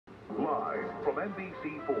Live from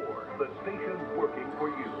NBC4, the station's working for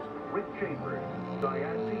you. Rick Chambers,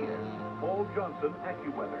 Diane Diaz, Paul Johnson,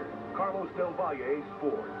 AccuWeather, Carlos Del Valle,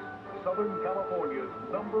 Sports. Southern California's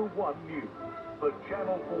 #1 news, the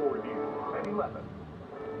Channel 4 News at 11.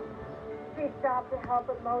 She stopped to help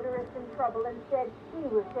a motorist in trouble and said she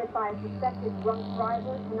was hit by a suspected drunk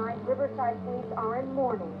driver. Tonight, Riverside police are in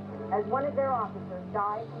mourning as one of their officers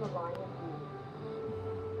died from the line of duty.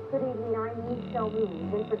 Good evening, I'm Michelle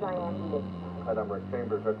Moon, in for Diane Diaz. Hi, I'm Rick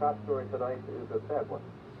Chambers. Our top story tonight is a sad one.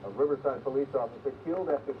 A Riverside police officer killed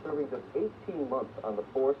after serving just 18 months on the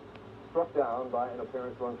force, struck down by an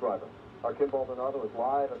apparent drunk driver. Our Kim Baldonado is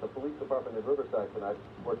live at the police department in Riverside tonight,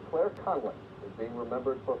 where Claire Conley is being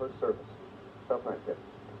remembered for her service. Tough night, Kim.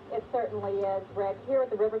 It certainly is, Rick. Here at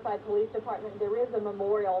the Riverside Police Department, there is a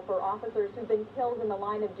memorial for officers who've been killed in the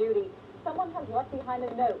line of duty. Someone has left behind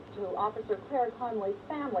a note to Officer Claire Conley's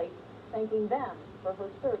family, thanking them for her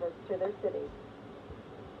service to their city.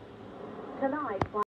 Tonight,